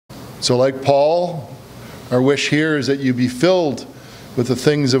So like Paul, our wish here is that you be filled with the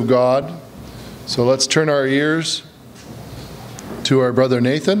things of God. So let's turn our ears to our brother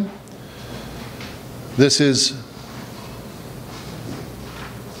Nathan. This is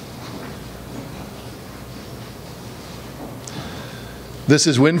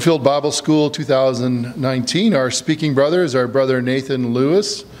Winfield Bible School 2019. Our speaking brother is our brother Nathan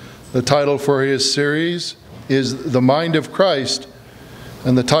Lewis. The title for his series is The Mind of Christ,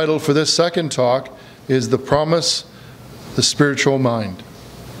 and the title for this second talk is The Promise, the Spiritual Mind.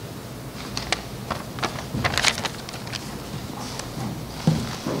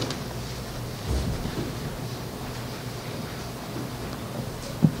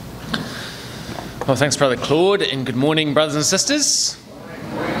 Well, thanks, Brother Claude, and good morning, brothers and sisters.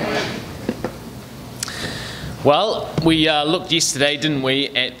 Well, we looked yesterday, didn't we,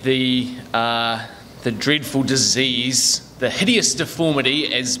 at the dreadful disease, the hideous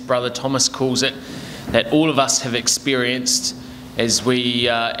deformity, as Brother Thomas calls it, that all of us have experienced as we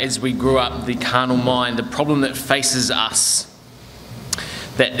grew up, the carnal mind, the problem that faces us,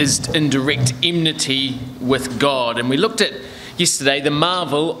 that is in direct enmity with God. And we looked at yesterday the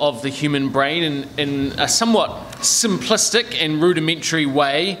marvel of the human brain in a somewhat simplistic and rudimentary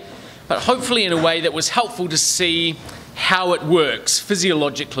way, but hopefully in a way that was helpful to see how it works,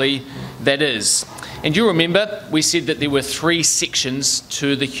 physiologically, that is. And you remember, we said that there were three sections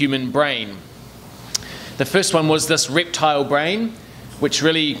to the human brain. The first one was this reptile brain, which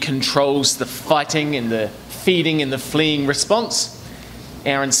really controls the fighting and the feeding and the fleeing response.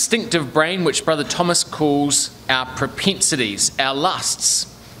 Our instinctive brain, which Brother Thomas calls our propensities, our lusts.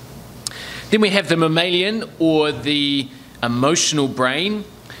 Then we have the mammalian, or the emotional brain,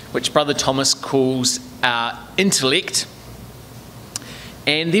 which Brother Thomas calls our intellect.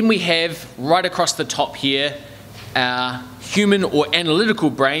 And then we have, right across the top here, our human or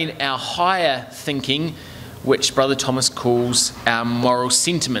analytical brain, our higher thinking, which Brother Thomas calls our moral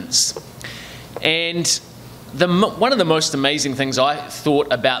sentiments. And one of the most amazing things I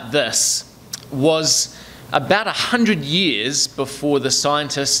thought about this was about 100 years before the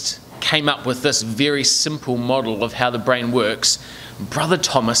scientists came up with this very simple model of how the brain works, Brother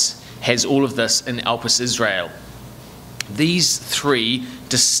Thomas has all of this in Elpis Israel. These three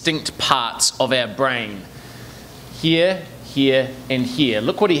distinct parts of our brain, here, here, and here.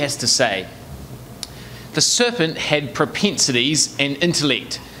 Look what he has to say. The serpent had propensities and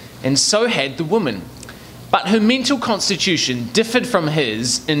intellect, and so had the woman. But her mental constitution differed from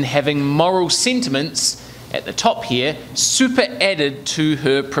his in having moral sentiments, at the top here, superadded to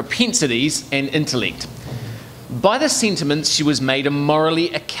her propensities and intellect. By the sentiments, she was made a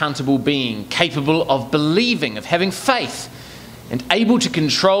morally accountable being, capable of believing, of having faith, and able to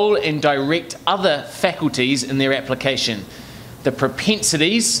control and direct other faculties in their application. The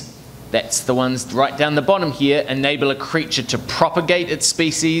propensities, that's the ones right down the bottom here, enable a creature to propagate its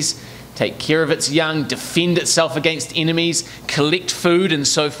species, take care of its young, defend itself against enemies, collect food, and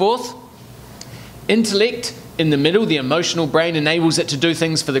so forth. Intellect, in the middle, the emotional brain, enables it to do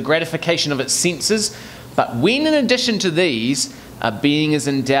things for the gratification of its senses. But when, in addition to these, a being is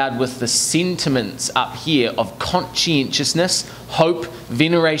endowed with the sentiments up here of conscientiousness, hope,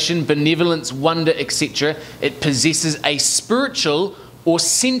 veneration, benevolence, wonder, etc., it possesses a spiritual or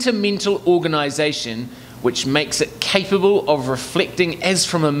sentimental organization which makes it capable of reflecting, as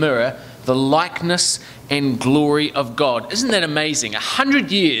from a mirror, the likeness and glory of God. Isn't that amazing?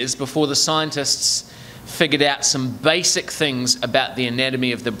 100 years before the scientists figured out some basic things about the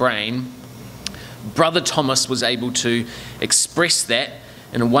anatomy of the brain, Brother Thomas was able to express that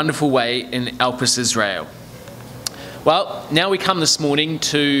in a wonderful way in Elpis Israel. Well, now we come this morning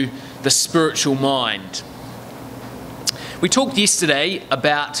to the spiritual mind. We talked yesterday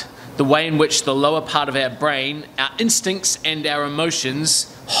about the way in which the lower part of our brain, our instincts and our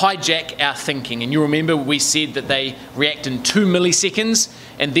emotions, hijack our thinking. And you remember we said that they react in 2 milliseconds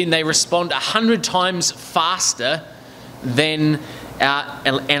and then they respond 100 times faster than our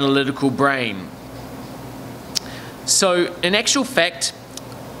analytical brain. So in actual fact,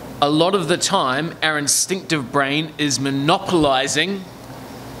 a lot of the time our instinctive brain is monopolizing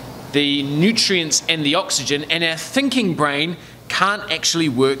the nutrients and the oxygen, and our thinking brain can't actually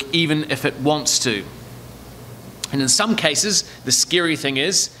work even if it wants to. And in some cases, the scary thing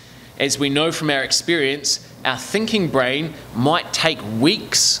is, as we know from our experience, our thinking brain might take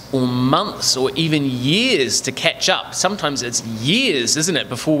weeks or months or even years to catch up. Sometimes it's years, isn't it,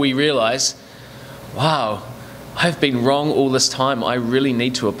 before we realize, wow, I've been wrong all this time. I really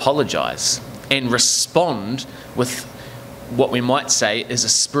need to apologize and respond with what we might say is a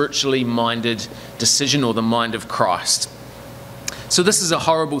spiritually minded decision, or the mind of Christ. So this is a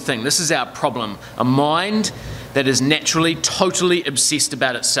horrible thing. This is our problem. A mind that is naturally totally obsessed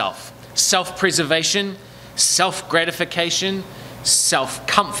about itself. Self-preservation, self-gratification,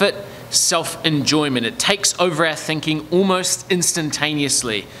 self-comfort, self-enjoyment. It takes over our thinking almost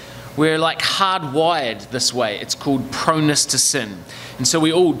instantaneously. We're like hardwired this way. It's called proneness to sin. And so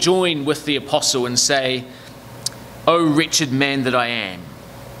we all join with the apostle and say, "O wretched man that I am."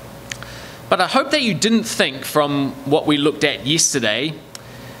 But I hope that you didn't think from what we looked at yesterday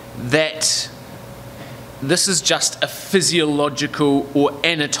that this is just a physiological or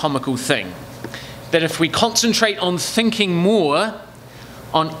anatomical thing. That if we concentrate on thinking more,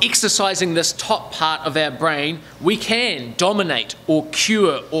 on exercising this top part of our brain, we can dominate or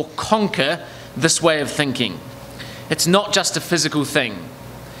cure or conquer this way of thinking. It's not just a physical thing.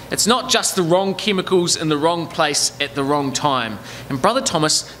 It's not just the wrong chemicals in the wrong place at the wrong time. And Brother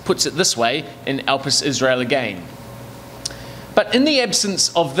Thomas puts it this way in Elpis Israel again. But in the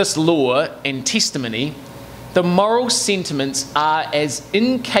absence of this law and testimony, the moral sentiments are as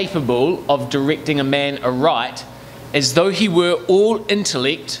incapable of directing a man aright as though he were all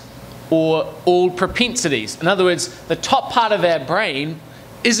intellect or all propensities. In other words, the top part of our brain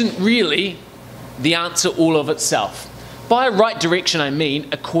isn't really the answer all of itself. By right direction, I mean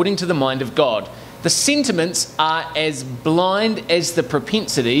according to the mind of God. The sentiments are as blind as the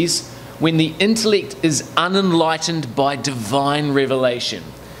propensities when the intellect is unenlightened by divine revelation.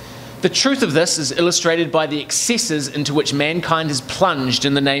 The truth of this is illustrated by the excesses into which mankind has plunged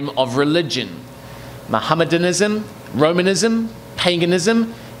in the name of religion. Mohammedanism, Romanism,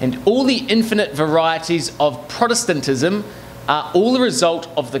 paganism, and all the infinite varieties of Protestantism are all the result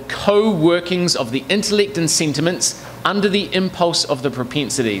of the co-workings of the intellect and sentiments under the impulse of the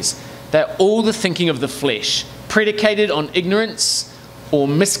propensities. They're all the thinking of the flesh, predicated on ignorance or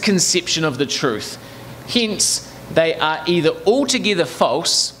misconception of the truth. Hence, they are either altogether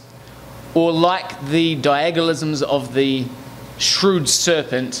false or, like the diagonisms of the shrewd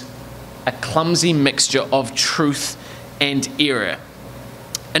serpent, a clumsy mixture of truth and error.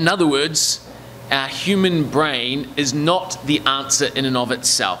 In other words, our human brain is not the answer in and of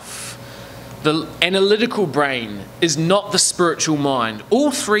itself. The analytical brain is not the spiritual mind.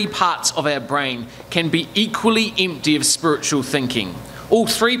 All three parts of our brain can be equally empty of spiritual thinking. All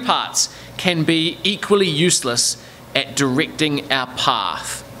three parts can be equally useless at directing our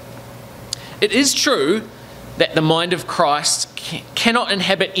path. It is true that the mind of Christ cannot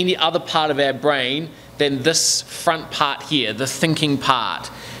inhabit any other part of our brain than this front part here, the thinking part.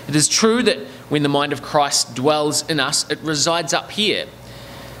 It is true that when the mind of Christ dwells in us, it resides up here.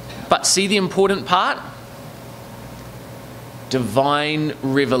 But see the important part? Divine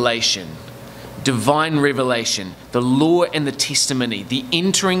revelation. Divine revelation. The law and the testimony. The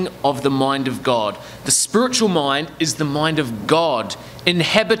entering of the mind of God. The spiritual mind is the mind of God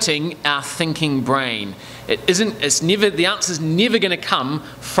inhabiting our thinking brain. The answer is never going to come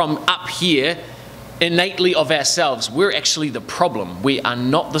from up here innately of ourselves. We're actually the problem. We are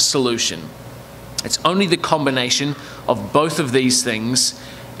not the solution. It's only the combination of both of these things,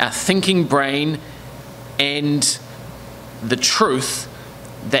 our thinking brain and the truth,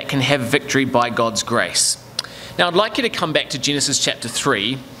 that can have victory by God's grace. Now, I'd like you to come back to Genesis chapter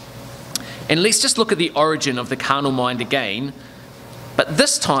 3, and let's just look at the origin of the carnal mind again. But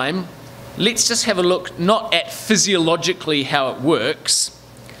this time, let's just have a look not at physiologically how it works,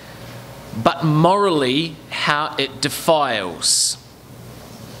 but morally how it defiles.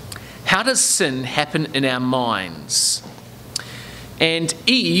 How does sin happen in our minds? And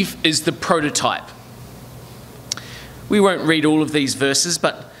Eve is the prototype. We won't read all of these verses,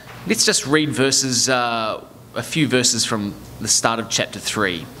 but let's just read a few verses from the start of chapter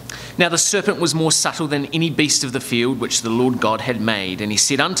 3. Now the serpent was more subtle than any beast of the field which the Lord God had made, and he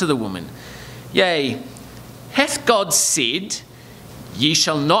said unto the woman, Yea, hath God said, Ye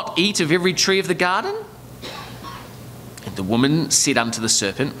shall not eat of every tree of the garden? And the woman said unto the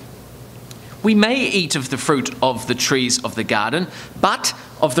serpent, We may eat of the fruit of the trees of the garden, but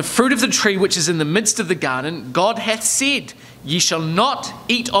of the fruit of the tree which is in the midst of the garden, God hath said, Ye shall not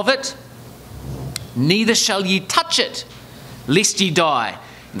eat of it, neither shall ye touch it, lest ye die.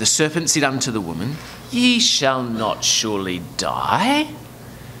 And the serpent said unto the woman, Ye shall not surely die.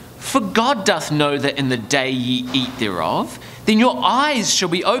 For God doth know that in the day ye eat thereof, then your eyes shall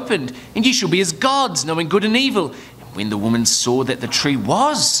be opened, and ye shall be as gods, knowing good and evil. And when the woman saw that the tree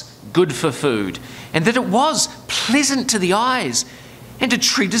was good for food, and that it was pleasant to the eyes, and a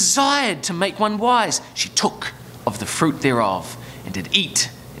tree desired to make one wise, she took of the fruit thereof, and did eat,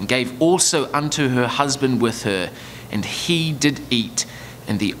 and gave also unto her husband with her, and he did eat.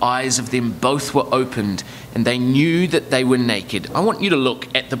 and the eyes of them both were opened, and they knew that they were naked. I want you to look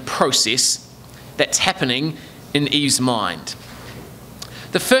at the process that's happening in Eve's mind.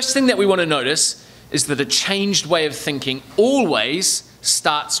 The first thing that we want to notice is that a changed way of thinking always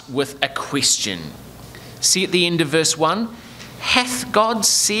starts with a question. See at the end of verse 1, hath God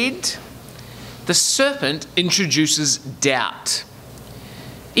said? The serpent introduces doubt.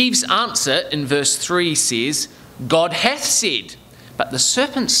 Eve's answer in verse 3 says, God hath said. But the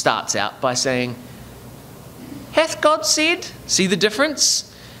serpent starts out by saying, hath God said? See the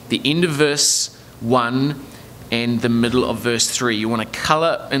difference? The end of verse 1 and the middle of verse 3. You want to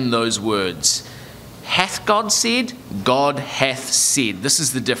colour in those words. Hath God said? God hath said. This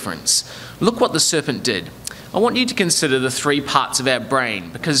is the difference. Look what the serpent did. I want you to consider the three parts of our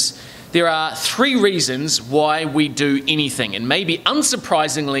brain, because there are three reasons why we do anything. And maybe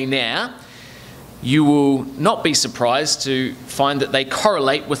unsurprisingly now, you will not be surprised to find that they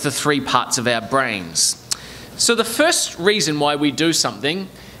correlate with the three parts of our brains. So the first reason why we do something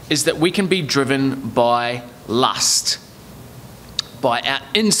is that we can be driven by lust, by our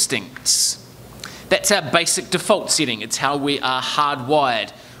instincts. That's our basic default setting. It's how we are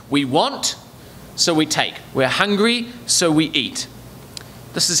hardwired. We want, so we take. We're hungry, so we eat.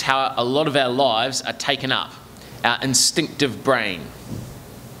 This is how a lot of our lives are taken up, our instinctive brain.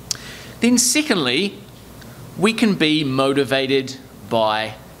 Then secondly, we can be motivated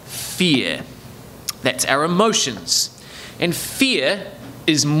by fear. That's our emotions. And fear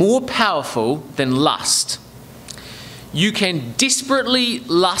is more powerful than lust. You can desperately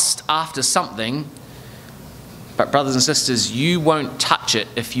lust after something, but brothers and sisters, you won't touch it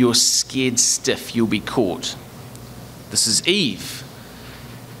if you're scared stiff, you'll be caught. This is Eve.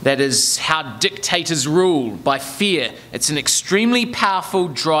 That is how dictators rule, by fear. It's an extremely powerful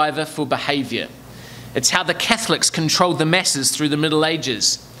driver for behaviour. It's how the Catholics controlled the masses through the Middle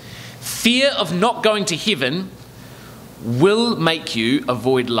Ages. Fear of not going to heaven will make you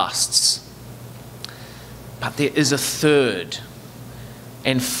avoid lusts. But there is a third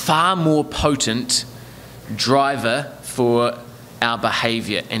and far more potent driver for our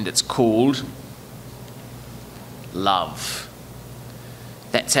behaviour, and it's called love.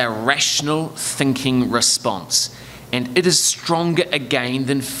 That's our rational thinking response. And it is stronger again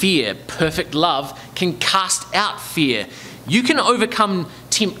than fear. Perfect love can cast out fear. You can overcome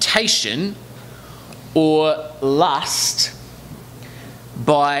temptation or lust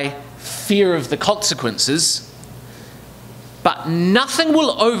by fear of the consequences, but nothing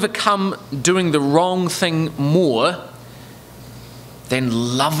will overcome doing the wrong thing more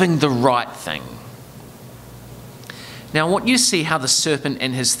than loving the right thing. Now, I want you to see how the serpent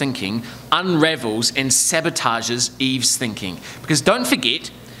and his thinking unravels and sabotages Eve's thinking. Because don't forget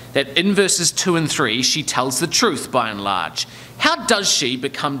that in verses 2 and 3, she tells the truth by and large. How does she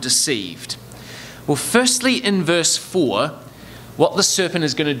become deceived? Well, firstly, in verse 4, what the serpent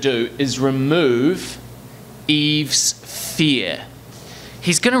is going to do is remove Eve's fear.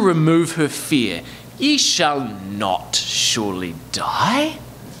 He's going to remove her fear. Ye shall not surely die.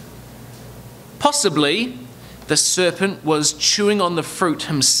 Possibly, the serpent was chewing on the fruit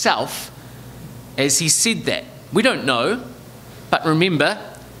himself as he said that. We don't know, but remember,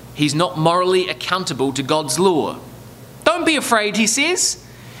 he's not morally accountable to God's law. Don't be afraid, he says.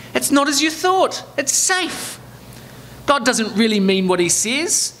 It's not as you thought. It's safe. God doesn't really mean what he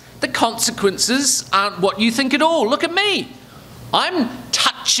says. The consequences aren't what you think at all. Look at me. I'm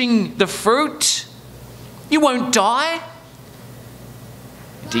touching the fruit. You won't die.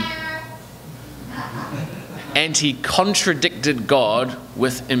 And he contradicted God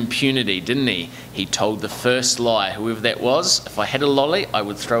with impunity, didn't he? He told the first lie, whoever that was, if I had a lolly, I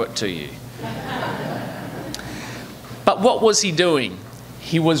would throw it to you. But what was he doing?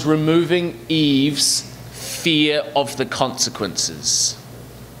 He was removing Eve's fear of the consequences.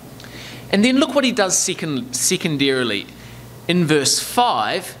 And then look what he does secondarily. In verse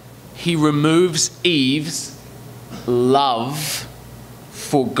 5, he removes Eve's love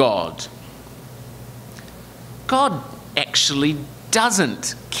for God. God actually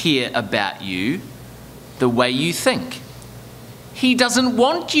doesn't care about you the way you think. He doesn't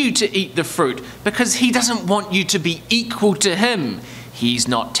want you to eat the fruit because he doesn't want you to be equal to him. He's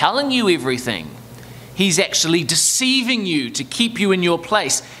not telling you everything. He's actually deceiving you to keep you in your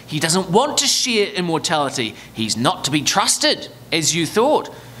place. He doesn't want to share immortality. He's not to be trusted as you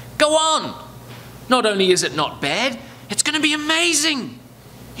thought. Go on. Not only is it not bad, it's going to be amazing.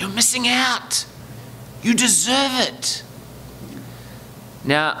 You're missing out. You deserve it.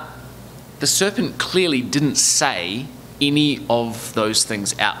 Now, the serpent clearly didn't say any of those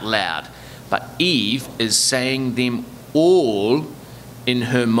things out loud, but Eve is saying them all in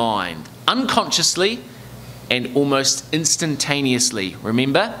her mind, unconsciously and almost instantaneously.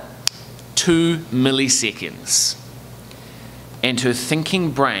 Remember, 2 milliseconds. And her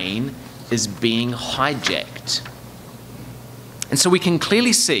thinking brain is being hijacked. And so we can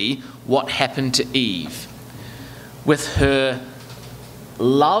clearly see what happened to Eve. With her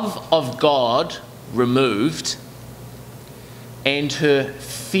love of God removed and her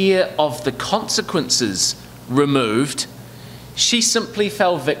fear of the consequences removed, she simply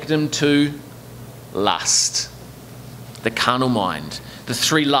fell victim to lust, the carnal mind, the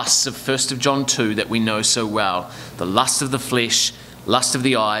 3 lusts of 1 John 2 that we know so well, the lust of the flesh, lust of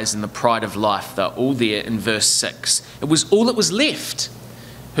the eyes, and the pride of life. They're all there in verse 6. It was all that was left.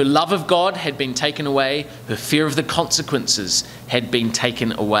 Her love of God had been taken away. Her fear of the consequences had been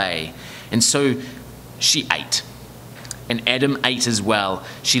taken away. And so she ate. And Adam ate as well.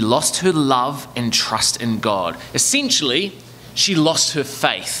 She lost her love and trust in God. Essentially, she lost her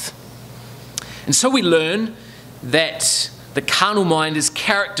faith. And so we learn that the carnal mind is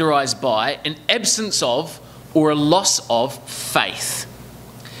characterized by an absence of or a loss of faith.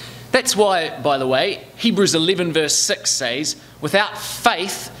 That's why, by the way, Hebrews 11 verse 6 says, without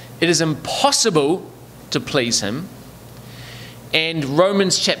faith it is impossible to please him. And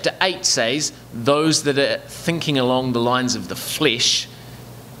Romans chapter 8 says, those that are thinking along the lines of the flesh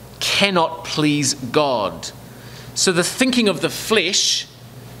cannot please God. So the thinking of the flesh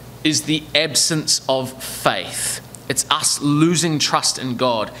is the absence of faith. It's us losing trust in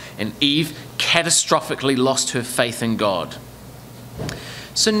God, and Eve catastrophically lost her faith in God.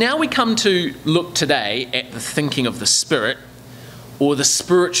 So now we come to look today at the thinking of the Spirit, or the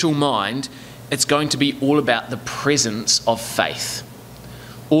spiritual mind. It's going to be all about the presence of faith.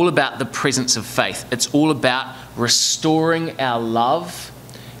 All about the presence of faith. It's all about restoring our love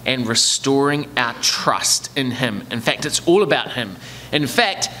and restoring our trust in Him. In fact, it's all about Him. In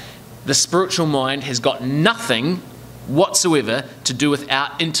fact, the spiritual mind has got nothing whatsoever to do with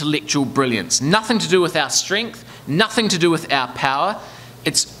our intellectual brilliance, nothing to do with our strength, nothing to do with our power.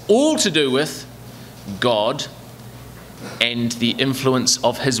 It's all to do with God and the influence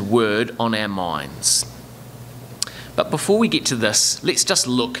of His Word on our minds. But before we get to this, let's just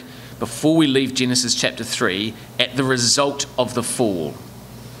look, before we leave Genesis chapter 3, at the result of the fall.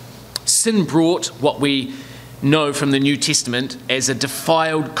 Sin brought what we know from the New Testament as a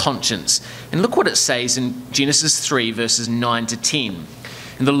defiled conscience. And look what it says in Genesis 3 verses 9 to 10.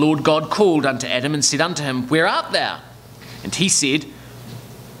 And the Lord God called unto Adam and said unto him, where art thou? And he said,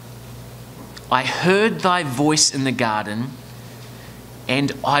 I heard thy voice in the garden,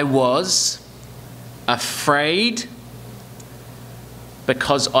 and I was afraid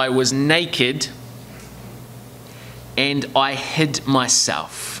because I was naked, and I hid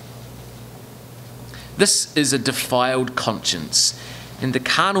myself. This is a defiled conscience, and the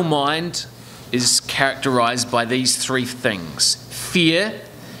carnal mind is characterized by these 3 things: fear,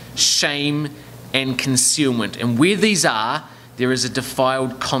 shame, and concealment. And where these are, there is a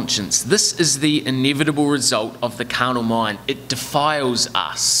defiled conscience. This is the inevitable result of the carnal mind. It defiles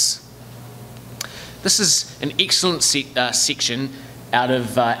us. This is an excellent section out of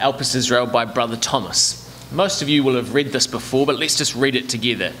Elpis Israel by Brother Thomas. Most of you will have read this before, but let's just read it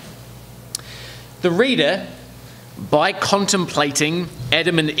together. The reader, by contemplating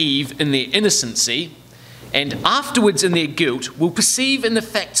Adam and Eve in their innocency, and afterwards in their guilt, will perceive in the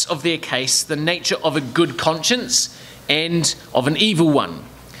facts of their case the nature of a good conscience and of an evil one.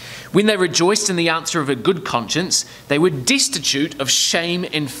 When they rejoiced in the answer of a good conscience, they were destitute of shame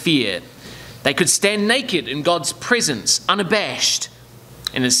and fear. They could stand naked in God's presence, unabashed.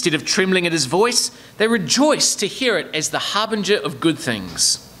 And instead of trembling at His voice, they rejoiced to hear it as the harbinger of good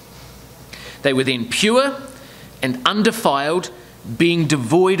things. They were then pure and undefiled, being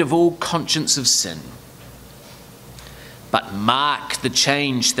devoid of all conscience of sin. But mark the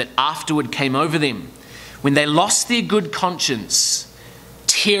change that afterward came over them. When they lost their good conscience,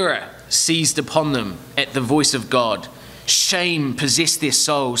 terror seized upon them at the voice of God. Shame possessed their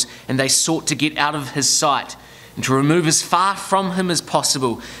souls, and they sought to get out of His sight and to remove as far from Him as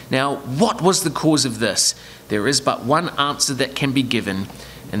possible. Now, what was the cause of this? There is but one answer that can be given,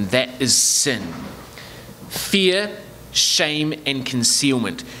 and that is sin. Fear, shame, and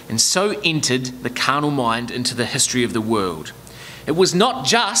concealment. And so entered the carnal mind into the history of the world. It was not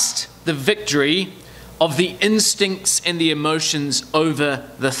just the victory of the instincts and the emotions over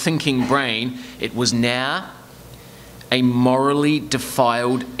the thinking brain. It was now a morally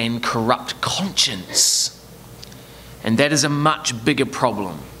defiled and corrupt conscience. And that is a much bigger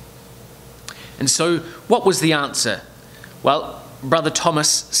problem. And so what was the answer? Well, Brother Thomas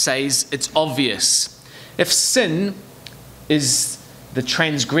says it's obvious. If sin is the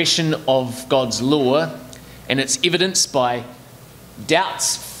transgression of God's law, and it's evidenced by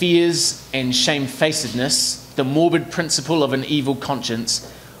doubts, fears, and shamefacedness, the morbid principle of an evil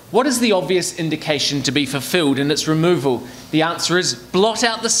conscience. What is the obvious indication to be fulfilled in its removal? The answer is blot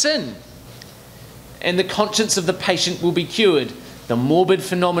out the sin, and the conscience of the patient will be cured. The morbid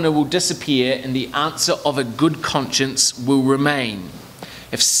phenomena will disappear, and the answer of a good conscience will remain.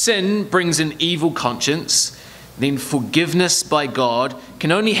 If sin brings an evil conscience, then forgiveness by God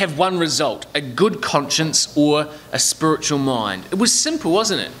can only have one result: a good conscience or a spiritual mind. It was simple,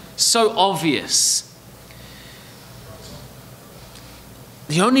 wasn't it? So obvious.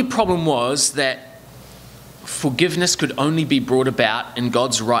 The only problem was that forgiveness could only be brought about in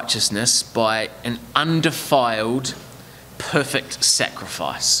God's righteousness by an undefiled, perfect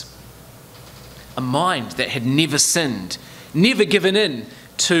sacrifice. A mind that had never sinned, never given in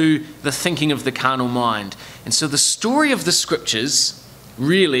to the thinking of the carnal mind. And so the story of the scriptures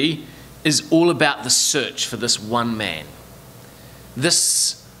really is all about the search for this one man.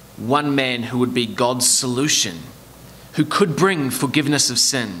 This one man who would be God's solution, who could bring forgiveness of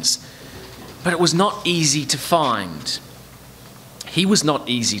sins. But it was not easy to find. He was not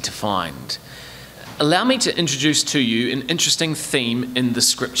easy to find. Allow me to introduce to you an interesting theme in the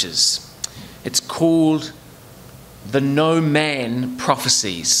scriptures. It's called the no man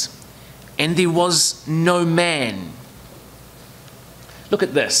prophecies. And there was no man. Look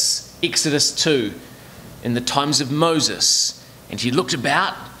at this, Exodus 2, in the times of Moses. And he looked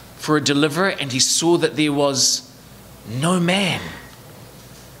about for a deliverer, and he saw that there was no man.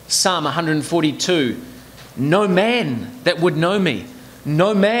 Psalm 142, no man that would know me.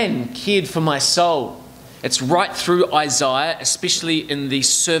 No man cared for my soul. It's right through Isaiah, especially in the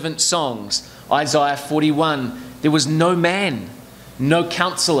servant songs. Isaiah 41, there was no man, no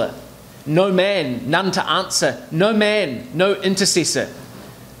counselor, no man, none to answer, no man, no intercessor.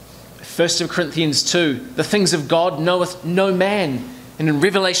 1 Corinthians 2, the things of God knoweth no man. And in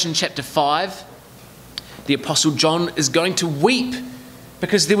Revelation chapter 5, the Apostle John is going to weep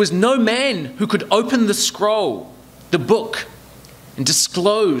because there was no man who could open the scroll, the book, and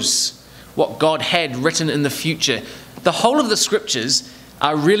disclose what God had written in the future. The whole of the scriptures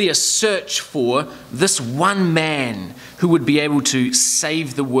are really a search for this one man who would be able to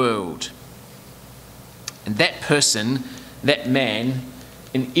save the world. And that person, that man,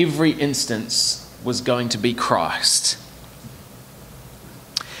 in every instance was going to be Christ.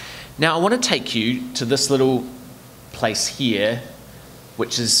 Now I want to take you to this little place here,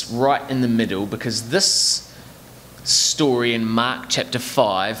 which is right in the middle, because this story in Mark chapter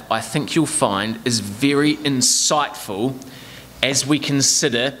 5, I think you'll find, is very insightful as we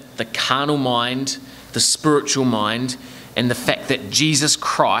consider the carnal mind, the spiritual mind, and the fact that Jesus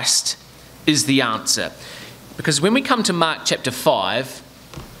Christ is the answer. Because when we come to Mark chapter 5,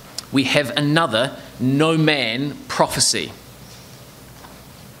 we have another no man prophecy.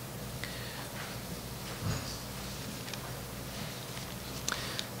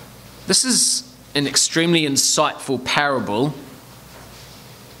 This is an extremely insightful parable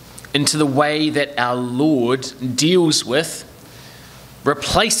into the way that our Lord deals with,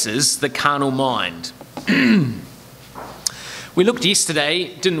 replaces the carnal mind. We looked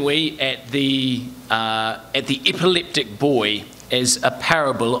yesterday, didn't we, at the epileptic boy as a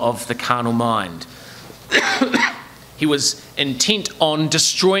parable of the carnal mind. He was intent on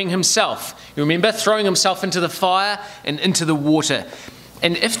destroying himself. You remember, throwing himself into the fire and into the water.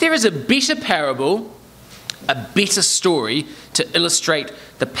 And if there is a better parable, a better story to illustrate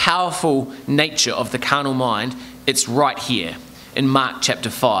the powerful nature of the carnal mind, it's right here in Mark chapter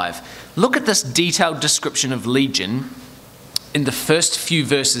 5. Look at this detailed description of Legion in the first few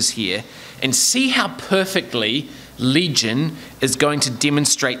verses here and see how perfectly Legion is going to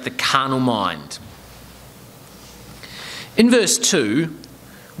demonstrate the carnal mind. In verse 2,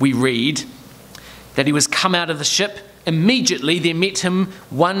 we read that he was come out of the ship. Immediately there met him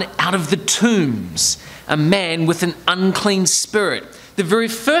one out of the tombs, a man with an unclean spirit. The very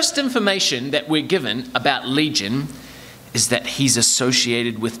first information that we're given about Legion is that he's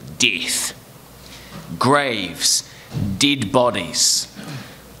associated with death, graves, dead bodies.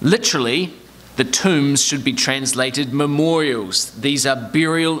 Literally, the tombs should be translated memorials. These are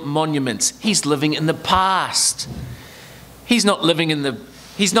burial monuments. He's living in the past. He's not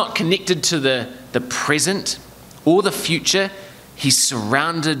connected to the present or the future. He's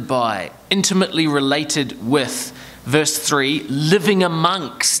surrounded by, intimately related with, verse 3, living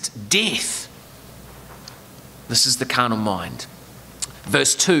amongst death. This is the carnal mind.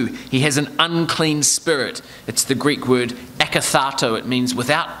 Verse 2, he has an unclean spirit. It's the Greek word akathato, it means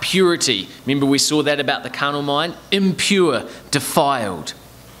without purity. Remember we saw that about the carnal mind? Impure, defiled.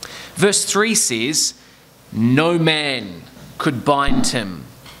 Verse 3 says, no man could bind him.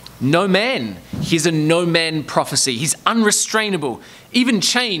 No man. Here's a no man prophecy. He's unrestrainable. Even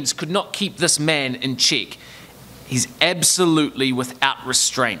chains could not keep this man in check. He's absolutely without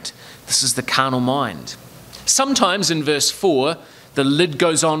restraint. This is the carnal mind. Sometimes in verse 4, the lid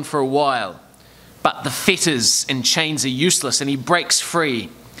goes on for a while, but the fetters and chains are useless and he breaks free.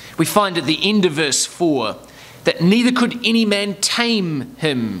 We find at the end of verse 4 that neither could any man tame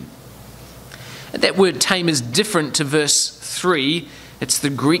him. And that word tame is different to verse 3. It's the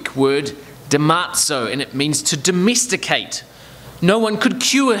Greek word damatzo, and it means to domesticate. No one could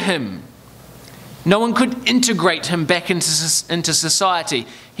cure him. No one could integrate him back into society.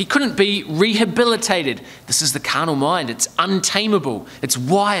 He couldn't be rehabilitated. This is the carnal mind. It's untamable. It's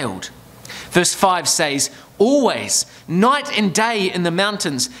wild. Verse 5 says, always, night and day in the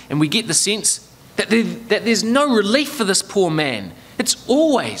mountains. And we get the sense that there's no relief for this poor man. It's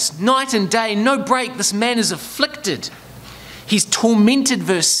always, night and day, no break. This man is afflicted. He's tormented,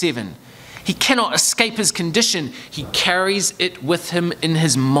 verse 7. He cannot escape his condition. He carries it with him in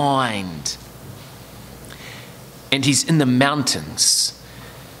his mind. And he's in the mountains.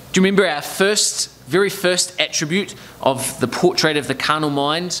 Do you remember our very first attribute of the portrait of the carnal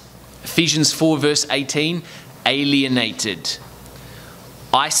mind? Ephesians 4 verse 18, alienated,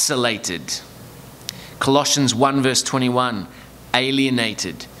 isolated. Colossians 1 verse 21,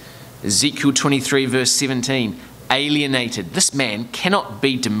 alienated. Ezekiel 23 verse 17, alienated. This man cannot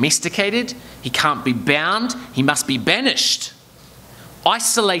be domesticated. He can't be bound. He must be banished.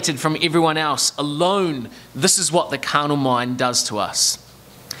 Isolated from everyone else, alone. This is what the carnal mind does to us.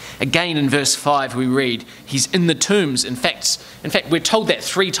 Again in verse 5 we read, he's in the tombs. In fact, we're told that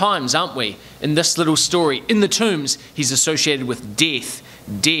 3 times, aren't we? In this little story, in the tombs, he's associated with death,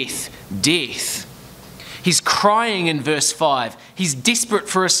 death, death. He's crying in verse 5. He's desperate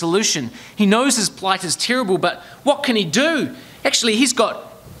for a solution. He knows his plight is terrible, but what can he do? Actually, he's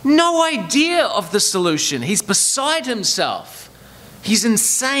got no idea of the solution. He's beside himself. He's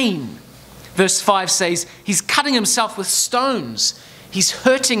insane. Verse 5 says he's cutting himself with stones. He's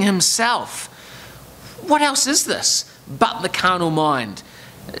hurting himself. What else is this but the carnal mind?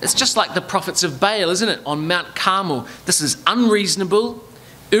 It's just like the prophets of Baal, isn't it? On Mount Carmel. This is unreasonable,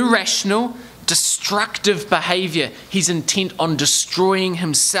 irrational, destructive behavior. He's intent on destroying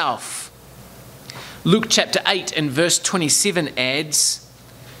himself. Luke chapter 8 and verse 27 adds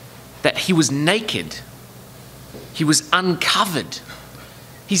that he was naked. He was uncovered.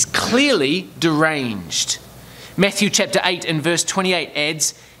 He's clearly deranged. Matthew chapter 8 and verse 28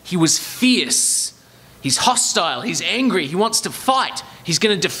 adds, he was fierce. He's hostile. He's angry. He wants to fight. He's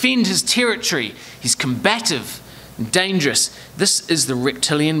going to defend his territory. He's combative and dangerous. This is the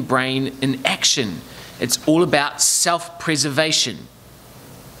reptilian brain in action. It's all about self-preservation.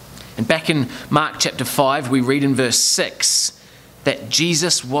 And back in Mark chapter 5, we read in verse 6 that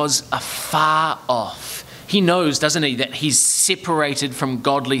Jesus was afar off. He knows, doesn't he, that he's separated from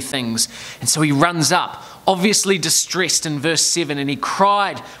godly things. And so he runs up, obviously distressed in verse 7, and he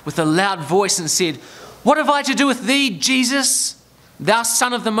cried with a loud voice and said, "What have I to do with thee, Jesus, thou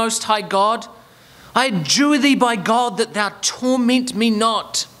Son of the Most High God? I adjure thee by God that thou torment me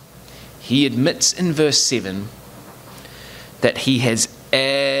not." He admits in verse 7 that he has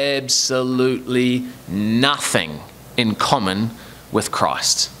absolutely nothing in common with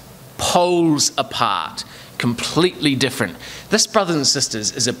Christ. Poles apart, completely different. This, brothers and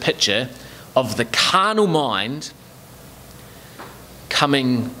sisters, is a picture of the carnal mind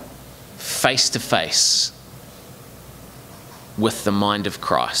coming face to face with the mind of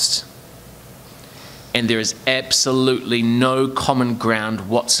Christ. And there is absolutely no common ground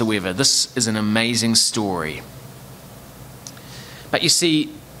whatsoever. This is an amazing story. But you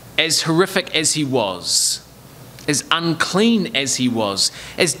see, as horrific as he was, as unclean as he was,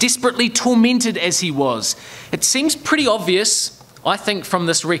 as desperately tormented as he was, it seems pretty obvious, I think, from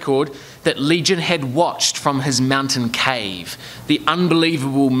this record, that Legion had watched from his mountain cave the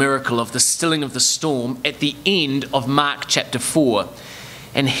unbelievable miracle of the stilling of the storm at the end of Mark chapter 4.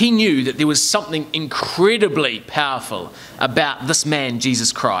 And he knew that there was something incredibly powerful about this man,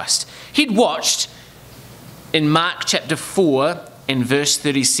 Jesus Christ. He'd watched in Mark chapter 4 and verse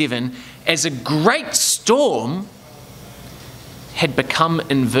 37 as a great storm had become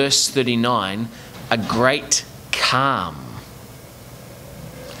in verse 39 a great calm.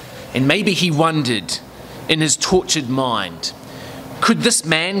 And maybe he wondered in his tortured mind, could this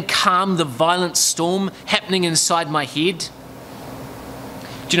man calm the violent storm happening inside my head?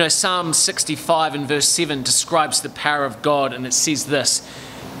 Do you know Psalm 65 and verse 7 describes the power of God, and it says this: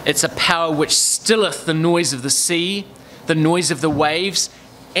 it's a power which stilleth the noise of the sea, the noise of the waves,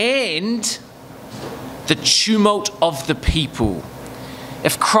 and the tumult of the people.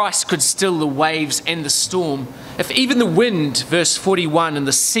 If Christ could still the waves and the storm, if even the wind, verse 41, and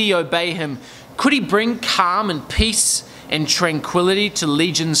the sea obey him, could he bring calm and peace and tranquility to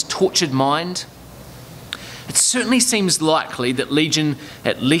Legion's tortured mind? It certainly seems likely that Legion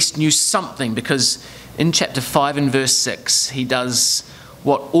at least knew something, because in chapter 5 and verse 6, he does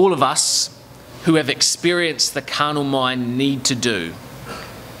what all of us who have experienced the carnal mind need to do.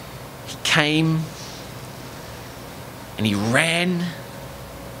 He came and he ran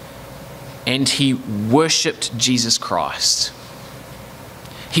and he worshipped Jesus Christ.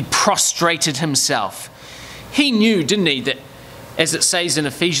 He prostrated himself. He knew, didn't he, that, as it says in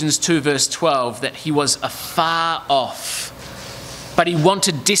Ephesians 2 verse 12, that he was afar off. But he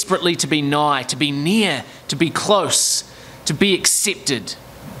wanted desperately to be nigh, to be near, to be close, to be accepted.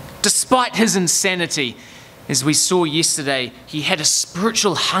 Despite his insanity, as we saw yesterday, he had a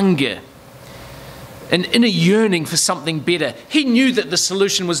spiritual hunger, an inner yearning for something better. He knew that the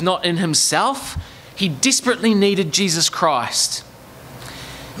solution was not in himself. He desperately needed Jesus Christ.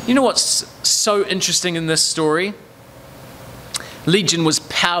 You know what's so interesting in this story? Legion was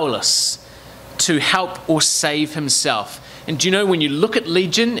powerless to help or save himself. And do you know, when you look at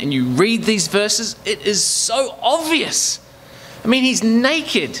Legion and you read these verses, it is so obvious. I mean, he's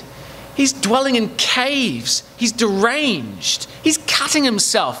naked. He's dwelling in caves. He's deranged. He's cutting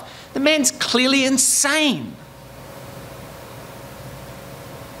himself. The man's clearly insane.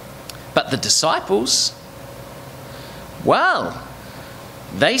 But the disciples, well,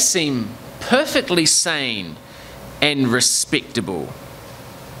 they seem perfectly sane and respectable.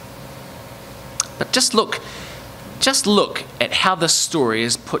 But just look at how this story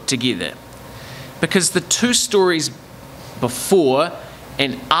is put together. Because the two stories before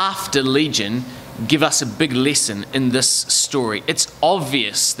and after Legion give us a big lesson in this story. It's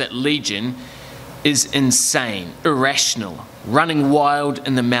obvious that Legion is insane, irrational, running wild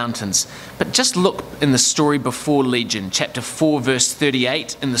in the mountains. But just look in the story before Legion, chapter 4, verse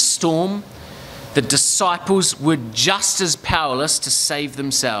 38, in the storm, the disciples were just as powerless to save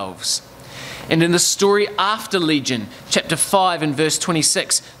themselves. And in the story after Legion, chapter 5 and verse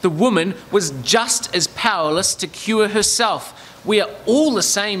 26, the woman was just as powerless to cure herself. We are all the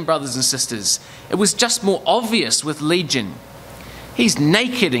same, brothers and sisters. It was just more obvious with Legion. He's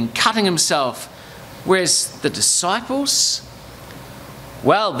naked and cutting himself, whereas the disciples,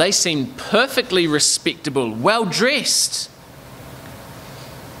 well, they seemed perfectly respectable, well-dressed,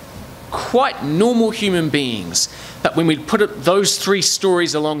 quite normal human beings. But when we put those three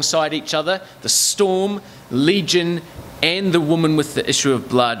stories alongside each other, the storm, Legion, and the woman with the issue of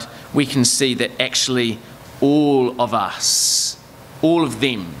blood, we can see that actually all of us, all of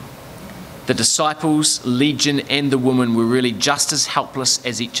them, the disciples, Legion, and the woman, were really just as helpless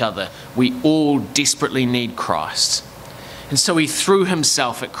as each other. We all desperately need Christ. And so he threw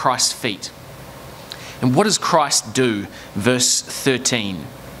himself at Christ's feet. And what does Christ do? Verse 13.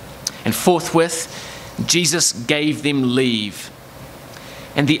 And forthwith, Jesus gave them leave.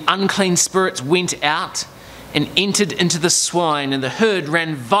 And the unclean spirits went out and entered into the swine, and the herd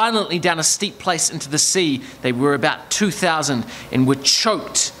ran violently down a steep place into the sea. They were about 2,000 and were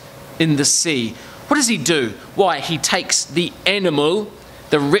choked in the sea. What does he do? Why, he takes the animal,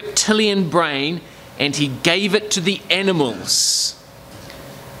 the reptilian brain, and he gave it to the animals.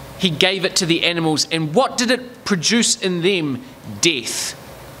 He gave it to the animals, and what did it produce in them? Death.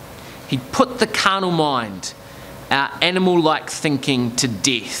 He put the carnal mind, our animal-like thinking, to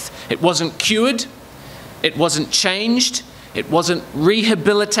death. It wasn't cured. It wasn't changed. It wasn't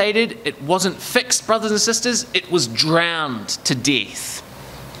rehabilitated. It wasn't fixed, brothers and sisters. It was drowned to death.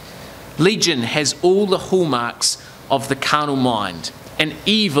 Legion has all the hallmarks of the carnal mind, an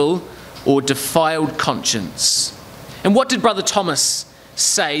evil or defiled conscience. And what did Brother Thomas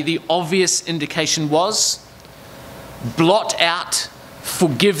say the obvious indication was? Blot out,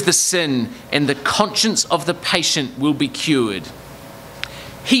 forgive the sin, and the conscience of the patient will be cured.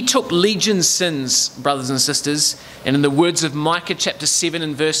 He took Legion's sins, brothers and sisters, and in the words of Micah chapter 7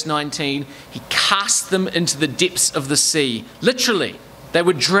 and verse 19, he cast them into the depths of the sea. Literally, they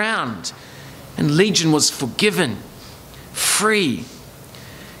were drowned, and Legion was forgiven, free.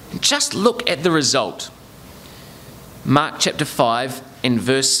 And just look at the result. Mark chapter 5 and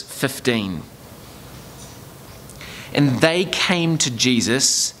verse 15. And they came to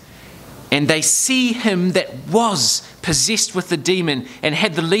Jesus, and they see him that was possessed with the demon and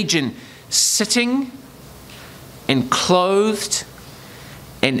had the legion, sitting and clothed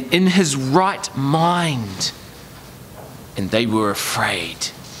and in his right mind, and they were afraid.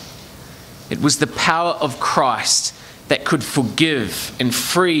 It was the power of Christ that could forgive and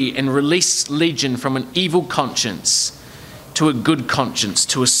free and release Legion from an evil conscience to a good conscience,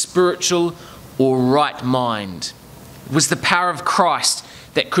 to a spiritual or right mind. It was the power of Christ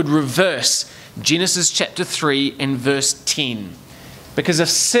that could reverse Genesis chapter 3 and verse 10. Because if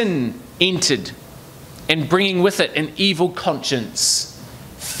sin entered and bringing with it an evil conscience,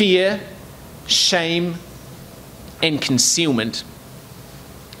 fear, shame, and concealment,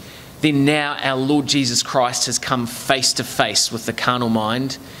 then now our Lord Jesus Christ has come face to face with the carnal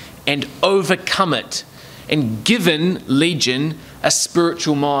mind and overcome it and given Legion a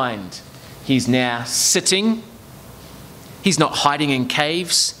spiritual mind. He's now sitting. He's not hiding in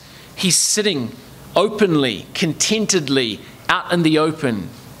caves. He's sitting openly, contentedly, out in the open.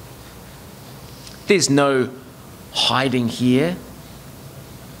 There's no hiding here.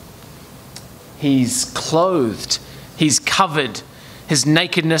 He's clothed. He's covered. His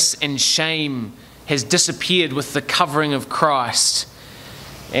nakedness and shame has disappeared with the covering of Christ.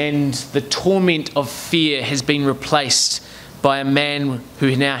 And the torment of fear has been replaced by a man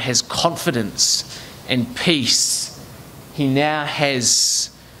who now has confidence and peace. He now has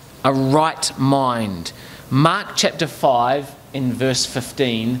a right mind. Mark chapter 5 in verse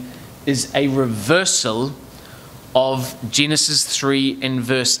 15 is a reversal of Genesis 3 and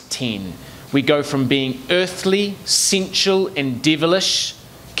verse 10. We go from being earthly, sensual and devilish,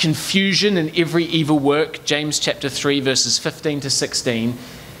 confusion in every evil work, James chapter 3 verses 15 to 16,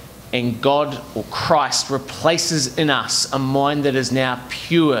 and God or Christ replaces in us a mind that is now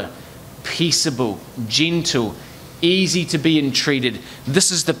pure, peaceable, gentle, easy to be entreated.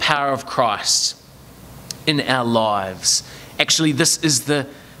 This is the power of Christ in our lives. Actually, this is the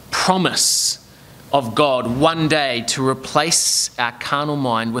promise of God one day to replace our carnal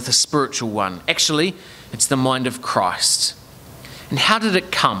mind with a spiritual one. Actually, it's the mind of Christ. And how did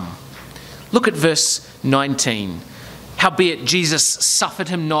it come? Look at verse 19. Howbeit Jesus suffered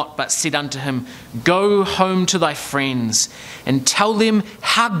him not, but said unto him, Go home to thy friends, and tell them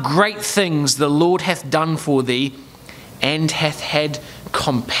how great things the Lord hath done for thee, and hath had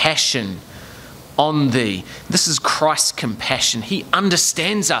compassion on thee. This is Christ's compassion. He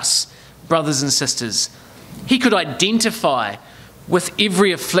understands us, brothers and sisters. He could identify with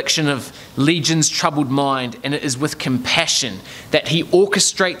every affliction of Legion's troubled mind, and it is with compassion that he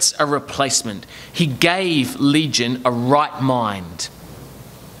orchestrates a replacement. He gave Legion a right mind.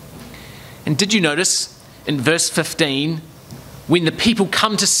 And did you notice in verse 15, when the people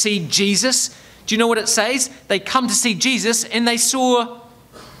come to see Jesus, do you know what it says? They come to see Jesus and they saw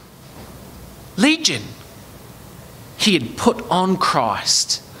Legion. He had put on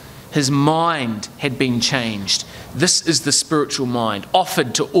Christ. His mind had been changed. This is the spiritual mind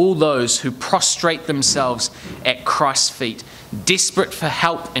offered to all those who prostrate themselves at Christ's feet, desperate for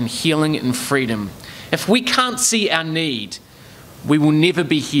help and healing and freedom. If we can't see our need, we will never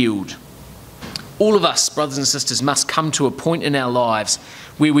be healed. All of us, brothers and sisters, must come to a point in our lives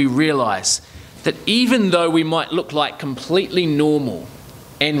where we realize that even though we might look like completely normal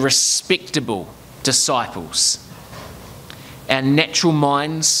and respectable disciples, our natural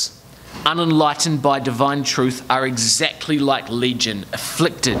minds, unenlightened by divine truth, are exactly like Legion,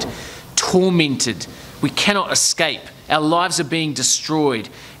 afflicted, tormented. We cannot escape. Our lives are being destroyed,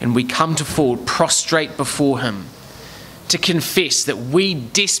 and we come to fall prostrate before him to confess that we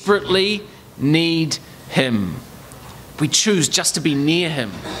desperately need him. We choose just to be near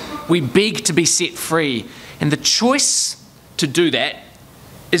him. We beg to be set free. And the choice to do that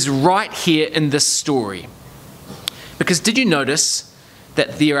is right here in this story. Because did you notice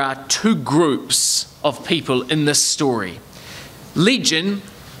that there are two groups of people in this story? Legion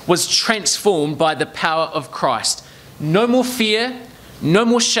was transformed by the power of Christ. No more fear, no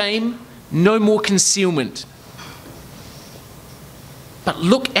more shame, no more concealment. But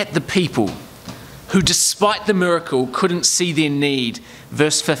look at the people who, despite the miracle, couldn't see their need.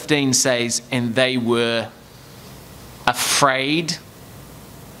 Verse 15 says, and they were afraid.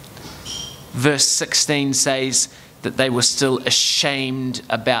 Verse 16 says that they were still ashamed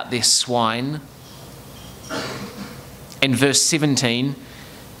about their swine. And verse 17,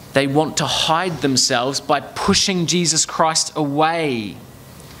 they want to hide themselves by pushing Jesus Christ away,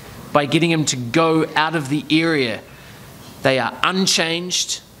 by getting him to go out of the area. They are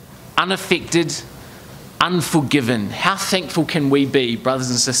unchanged, unaffected, unforgiven. How thankful can we be,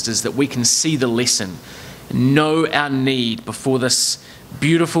 brothers and sisters, that we can see the lesson, know our need before this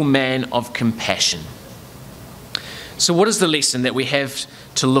beautiful man of compassion. So what is the lesson that we have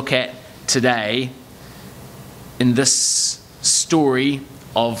to look at today in this story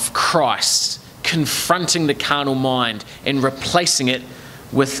of Christ, confronting the carnal mind and replacing it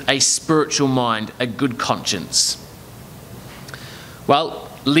with a spiritual mind, a good conscience. Well,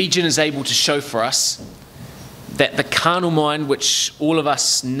 Legion is able to show for us that the carnal mind, which all of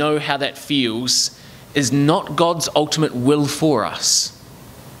us know how that feels, is not God's ultimate will for us.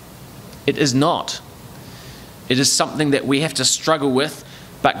 It is not. It is something that we have to struggle with,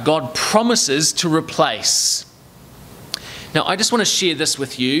 but God promises to replace. Now, I just want to share this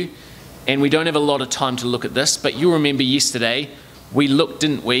with you, and we don't have a lot of time to look at this, but you'll remember yesterday we looked,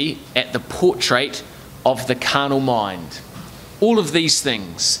 didn't we, at the portrait of the carnal mind. All of these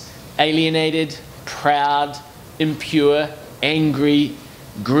things: alienated, proud, impure, angry,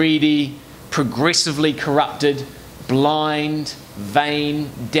 greedy, progressively corrupted, blind, vain,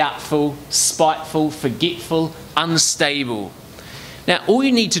 doubtful, spiteful, forgetful, unstable. Now, all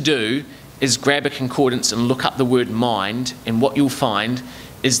you need to do is grab a concordance and look up the word mind, and what you'll find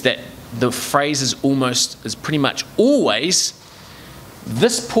is that the phrase is pretty much always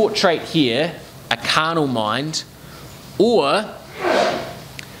this portrait here, a carnal mind, or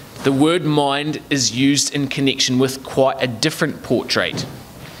the word mind is used in connection with quite a different portrait,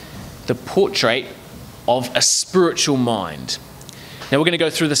 the portrait of a spiritual mind. Now, we're going to go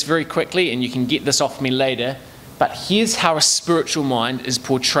through this very quickly, and you can get this off me later, but here's how a spiritual mind is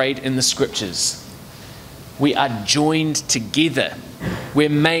portrayed in the scriptures. We are joined together. We're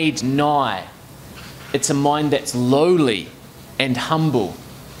made nigh. It's a mind that's lowly and humble.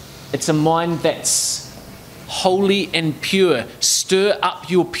 It's a mind that's holy and pure. Stir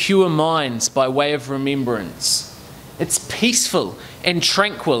up your pure minds by way of remembrance. It's peaceful and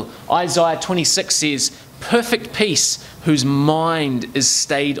tranquil. Isaiah 26 says, perfect peace whose mind is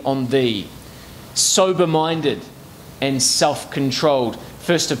stayed on thee. Sober-minded and self-controlled.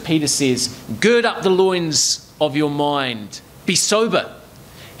 1 Peter says, gird up the loins of your mind. Be sober.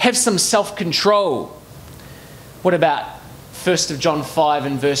 Have some self-control. What about 1 John 5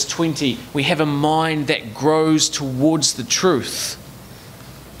 and verse 20? We have a mind that grows towards the truth.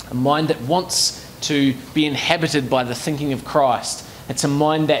 A mind that wants to be inhabited by the thinking of Christ. It's a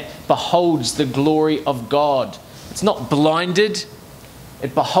mind that beholds the glory of God. It's not blinded.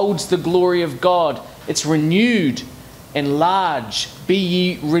 It beholds the glory of God. It's renewed and large. Be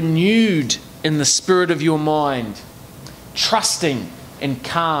ye renewed in the spirit of your mind. Trusting and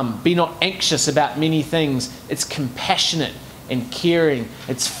calm. Be not anxious about many things. It's compassionate and caring.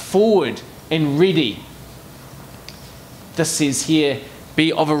 It's forward and ready. This says here,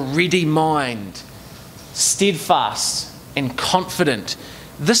 be of a ready mind, steadfast and confident.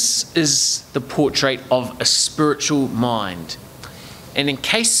 This is the portrait of a spiritual mind. And in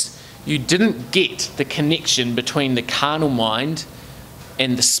case you didn't get the connection between the carnal mind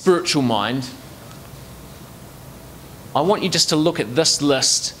and the spiritual mind, I want you just to look at this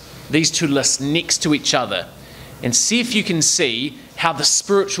list, these two lists next to each other, and see if you can see how the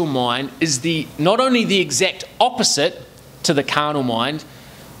spiritual mind is not only the exact opposite to the carnal mind,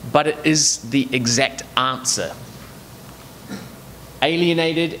 but it is the exact answer.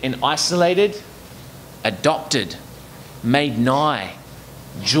 Alienated and isolated, adopted, made nigh,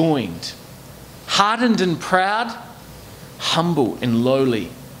 joined. Hardened and proud, humble and lowly.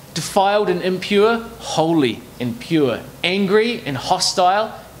 Defiled and impure, holy and pure. Angry and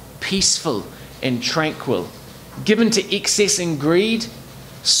hostile, peaceful and tranquil. Given to excess and greed,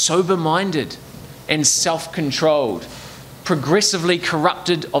 sober-minded and self-controlled. Progressively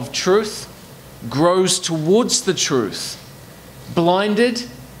corrupted of truth, grows towards the truth. Blinded,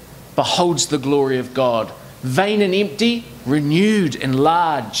 beholds the glory of God. Vain and empty, renewed and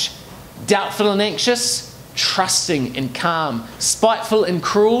large. Doubtful and anxious, trusting and calm. Spiteful and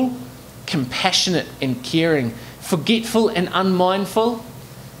cruel, compassionate and caring. Forgetful and unmindful,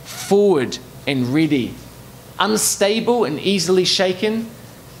 forward and ready. Unstable and easily shaken,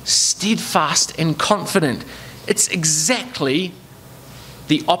 steadfast and confident. It's exactly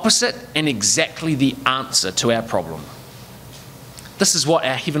the opposite and exactly the answer to our problem. This is what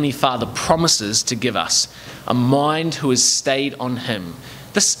our Heavenly Father promises to give us, a mind who is stayed on Him.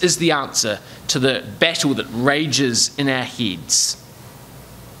 This is the answer to the battle that rages in our heads.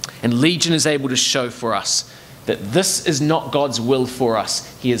 And Legion is able to show for us that this is not God's will for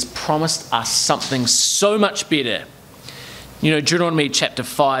us. He has promised us something so much better. You know, Deuteronomy chapter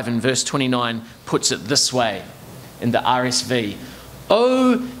 5 and verse 29 puts it this way in the RSV.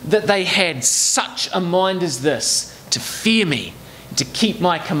 Oh, that they had such a mind as this, to fear me, to keep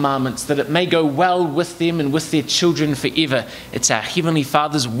my commandments, that it may go well with them and with their children forever. It's our Heavenly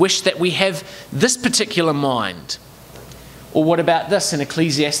Father's wish that we have this particular mind. Or what about this in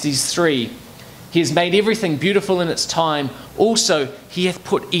Ecclesiastes 3? He has made everything beautiful in its time. Also, he hath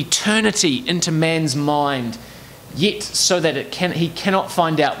put eternity into man's mind, yet so that he cannot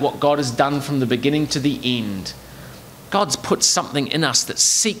find out what God has done from the beginning to the end. God's put something in us that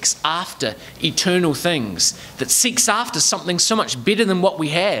seeks after eternal things, that seeks after something so much better than what we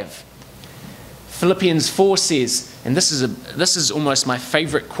have. Philippians 4 says, and this is almost my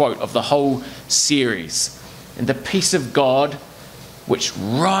favourite quote of the whole series, "And the peace of God, which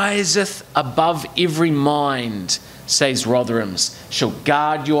riseth above every mind," says Rotherham's, "shall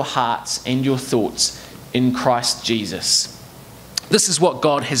guard your hearts and your thoughts in Christ Jesus." This is what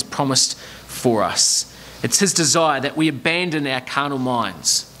God has promised for us. It's his desire that we abandon our carnal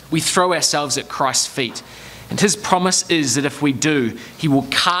minds. We throw ourselves at Christ's feet. And his promise is that if we do, he will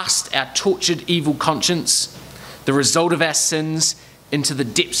cast our tortured evil conscience, the result of our sins, into the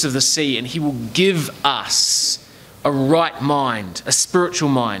depths of the sea, and he will give us a right mind, a spiritual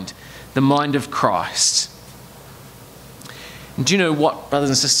mind, the mind of Christ. And do you know what, brothers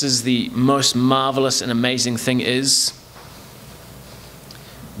and sisters, the most marvelous and amazing thing is?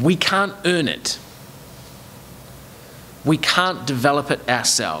 We can't earn it. We can't develop it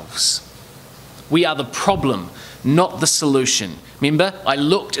ourselves. We are the problem, not the solution. Remember, I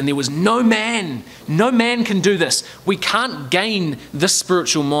looked and there was no man can do this. We can't gain this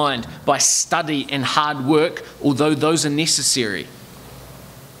spiritual mind by study and hard work, although those are necessary.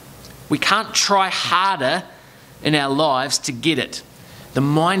 We can't try harder in our lives to get it. The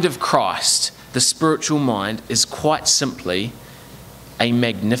mind of Christ, the spiritual mind, is quite simply a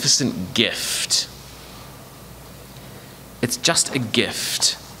magnificent gift. It's just a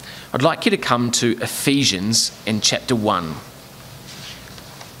gift. I'd like you to come to Ephesians in chapter 1.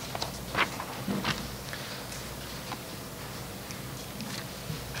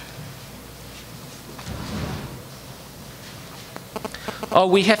 Oh,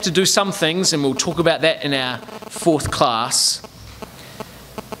 we have to do some things, and we'll talk about that in our fourth class.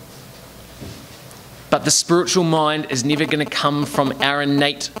 But the spiritual mind is never going to come from our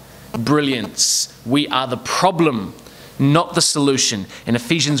innate brilliance. We are the problem, not the solution. And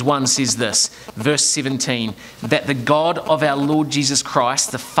Ephesians 1 says this, verse 17, "That the God of our Lord Jesus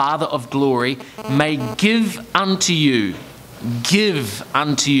Christ, the Father of glory, may give unto you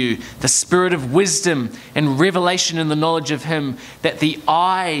the spirit of wisdom and revelation in the knowledge of him, that the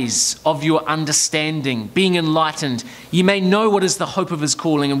eyes of your understanding, being enlightened, ye may know what is the hope of his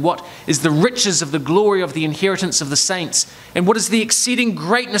calling, and what is the riches of the glory of the inheritance of the saints, and what is the exceeding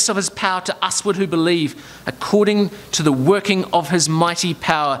greatness of his power to usward who believe, according to the working of his mighty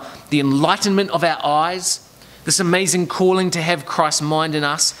power, the enlightenment of our eyes." This amazing calling to have Christ's mind in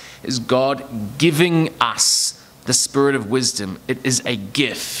us is God giving us the spirit of wisdom. It is a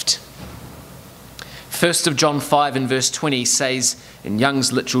gift. 1 of John 5 and verse 20 says, in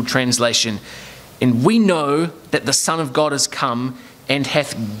Young's literal translation, "And we know that the Son of God is come and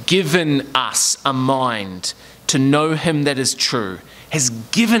hath given us a mind to know him that is true." Has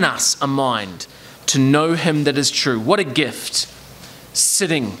given us a mind to know him that is true. What a gift.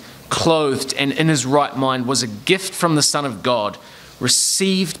 Sitting, clothed, and in his right mind was a gift from the Son of God,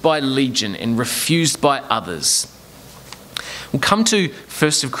 received by legion and refused by others. We'll come to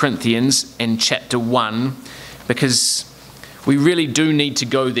 1 Corinthians and chapter 1, because we really do need to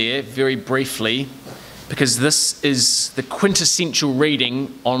go there very briefly, because this is the quintessential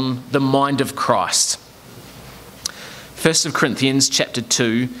reading on the mind of Christ. 1 Corinthians chapter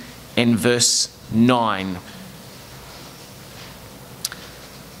 2 and verse 9.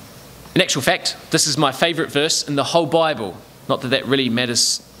 In actual fact, this is my favourite verse in the whole Bible. Not that that really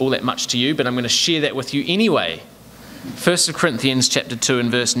matters all that much to you, but I'm going to share that with you anyway. 1 Corinthians chapter 2 and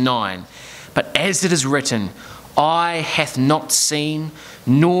verse 9. "But as it is written, eye hath not seen,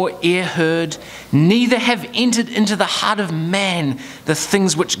 nor ear heard, neither have entered into the heart of man the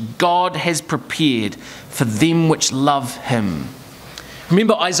things which God has prepared for them which love him."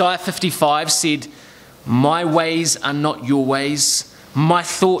 Remember Isaiah 55 said, "My ways are not your ways, my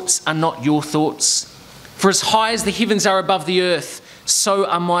thoughts are not your thoughts. For as high as the heavens are above the earth, so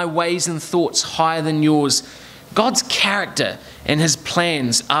are my ways and thoughts higher than yours." God's character and his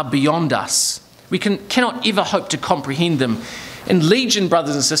plans are beyond us. We cannot ever hope to comprehend them. And Legion,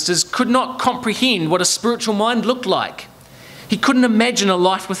 brothers and sisters, could not comprehend what a spiritual mind looked like. He couldn't imagine a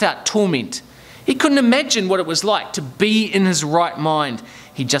life without torment. He couldn't imagine what it was like to be in his right mind.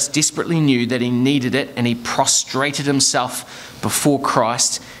 He just desperately knew that he needed it, and he prostrated himself before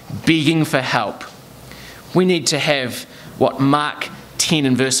Christ, begging for help. We need to have what Mark 10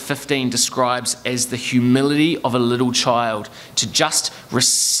 and verse 15 describes as the humility of a little child, to just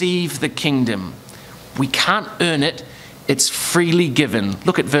receive the kingdom. We can't earn it, it's freely given.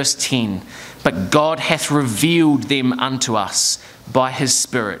 Look at verse 10. but God hath revealed them unto us by his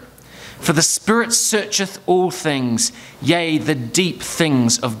Spirit. For the Spirit searcheth all things, yea, the deep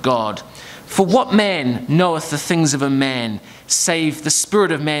things of God. For what man knoweth the things of a man, save the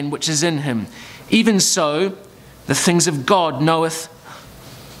spirit of man which is in him? Even so, the things of God knoweth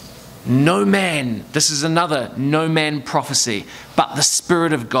no man. This is another no man prophecy, but the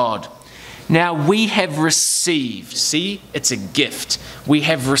Spirit of God. Now we have received, see, it's a gift. We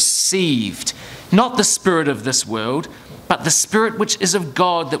have received, not the spirit of this world, but the Spirit which is of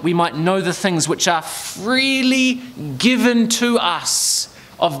God, that we might know the things which are freely given to us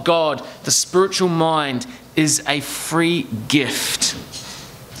of God. The spiritual mind is a free gift.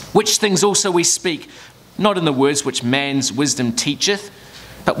 Which things also we speak, not in the words which man's wisdom teacheth,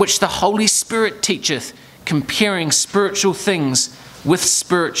 but which the Holy Spirit teacheth, comparing spiritual things with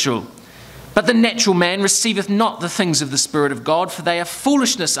spiritual. But the natural man receiveth not the things of the Spirit of God, for they are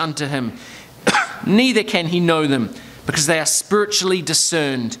foolishness unto him, neither can he know them, because they are spiritually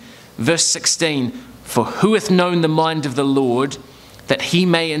discerned. Verse 16, for who hath known the mind of the Lord, that he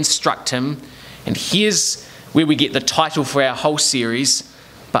may instruct him? And here's where we get the title for our whole series,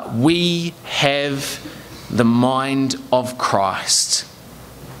 but we have the mind of Christ.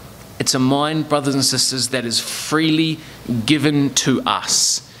 It's a mind, brothers and sisters, that is freely given to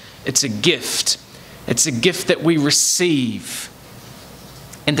us. It's a gift. It's a gift that we receive.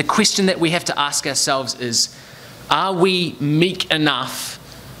 And the question that we have to ask ourselves is, are we meek enough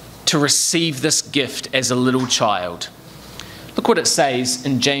to receive this gift as a little child? Look what it says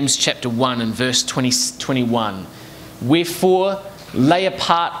in James chapter 1 and verse 21. Wherefore, lay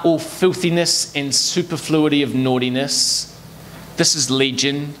apart all filthiness and superfluity of naughtiness. This is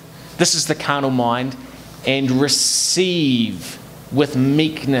legion. This is the carnal mind. And receive with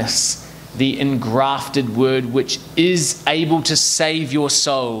meekness the engrafted word, which is able to save your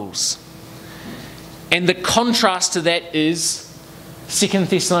souls. And the contrast to that is 2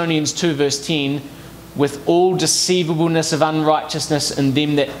 Thessalonians 2 verse 10, with all deceivableness of unrighteousness in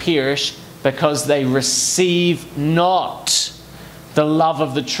them that perish, because they receive not the love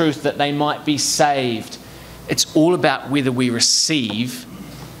of the truth, that they might be saved. It's all about whether we receive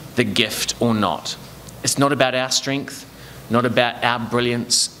the gift or not. It's not about our strength, not about our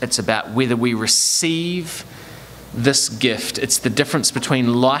brilliance. It's about whether we receive this gift. It's the difference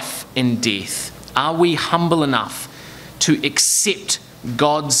between life and death. Are we humble enough to accept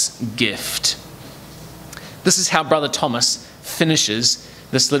God's gift? This is how Brother Thomas finishes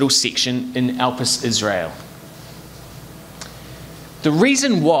this little section in Elpis Israel. The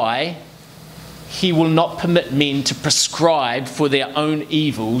reason why he will not permit men to prescribe for their own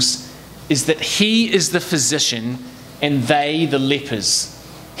evils is that he is the physician and they the lepers.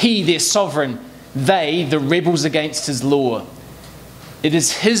 He, their sovereign, they, the rebels against his law. It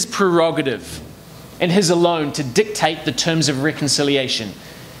is his prerogative and his alone to dictate the terms of reconciliation.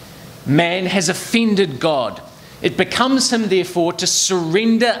 Man has offended God. It becomes him, therefore, to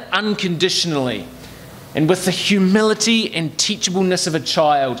surrender unconditionally and with the humility and teachableness of a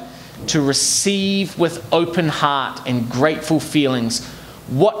child to receive with open heart and grateful feelings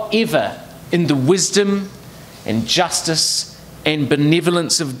whatever in the wisdom and justice and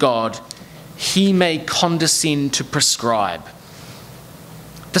benevolence of God he may condescend to prescribe.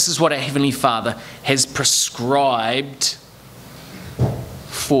 This is what our Heavenly Father has prescribed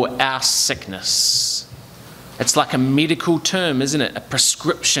for our sickness. It's like a medical term, isn't it? A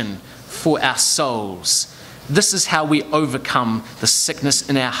prescription for our souls. This is how we overcome the sickness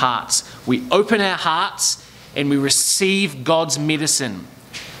in our hearts. We open our hearts and we receive God's medicine,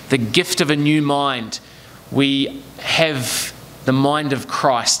 the gift of a new mind. We have the mind of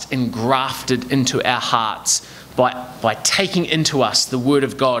Christ engrafted into our hearts by taking into us the Word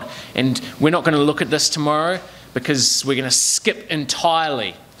of God. And we're not going to look at this tomorrow because we're going to skip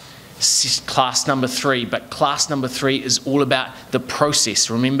entirely class number 3. But class number 3 is all about the process.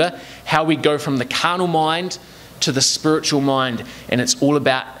 Remember how we go from the carnal mind to the spiritual mind. And it's all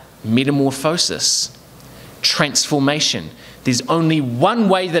about metamorphosis, transformation. There's only one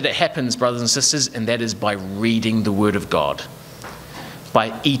way that it happens, brothers and sisters, and that is by reading the Word of God.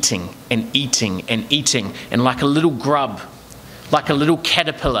 By eating and eating and eating. And like a little grub, like a little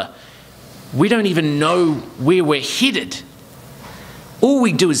caterpillar, we don't even know where we're headed. All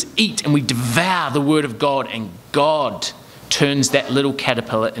we do is eat and we devour the Word of God, and God turns that little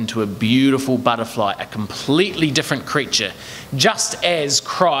caterpillar into a beautiful butterfly, a completely different creature. Just as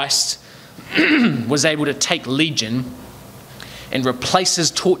Christ was able to take legion and replace his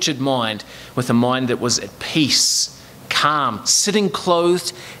tortured mind with a mind that was at peace, calm, sitting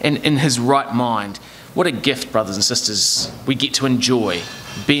clothed and in his right mind. What a gift, brothers and sisters, we get to enjoy.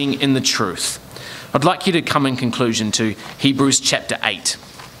 being in the truth. I'd like you to come in conclusion to Hebrews chapter 8.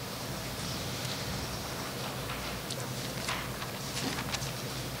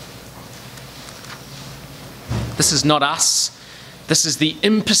 This is not us. This is the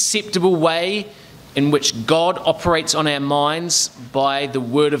imperceptible way in which God operates on our minds by the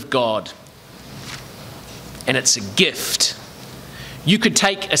Word of God. And it's a gift. You could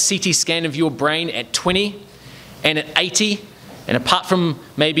take a CT scan of your brain at 20 and at 80, and apart from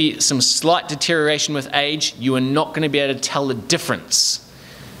maybe some slight deterioration with age, you are not going to be able to tell the difference.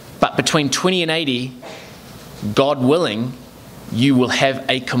 But between 20 and 80, God willing, you will have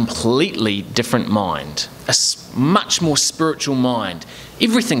a completely different mind, a much more spiritual mind.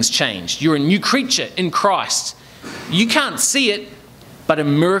 Everything's changed. You're a new creature in Christ. You can't see it, but a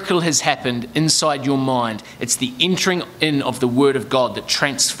miracle has happened inside your mind. It's the entering in of the Word of God that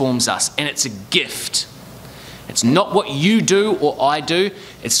transforms us, and it's a gift. It's not what you do or I do,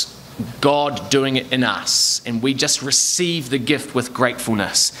 it's God doing it in us, and we just receive the gift with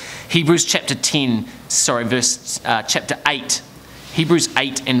gratefulness. Hebrews chapter 8. Hebrews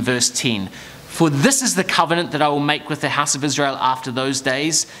 8 and verse 10. For this is the covenant that I will make with the house of Israel after those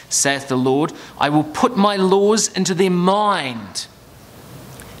days, saith the Lord. I will put my laws into their mind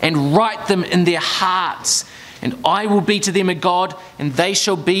and write them in their hearts. And I will be to them a God, and they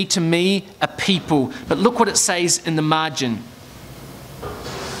shall be to me a people. But look what it says in the margin.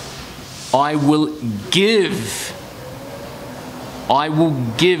 I will give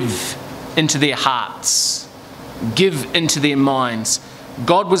into their hearts. Give into their minds.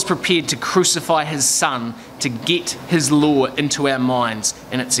 God was prepared to crucify his Son to get his law into our minds,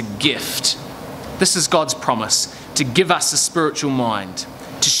 and it's a gift. This is God's promise, to give us a spiritual mind,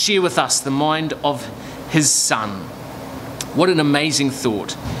 to share with us the mind of his Son. What an amazing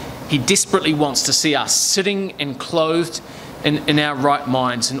thought. He desperately wants to see us sitting and clothed in our right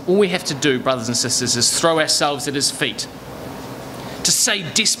minds, and all we have to do, brothers and sisters, is throw ourselves at his feet, to say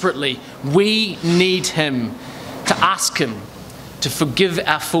desperately, we need him, to ask him to forgive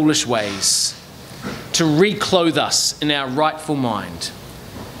our foolish ways, to reclothe us in our rightful mind,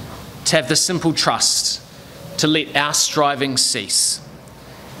 to have the simple trust, to let our striving cease,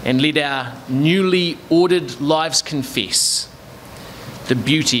 and let our newly ordered lives confess the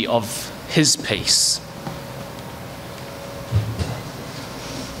beauty of his peace.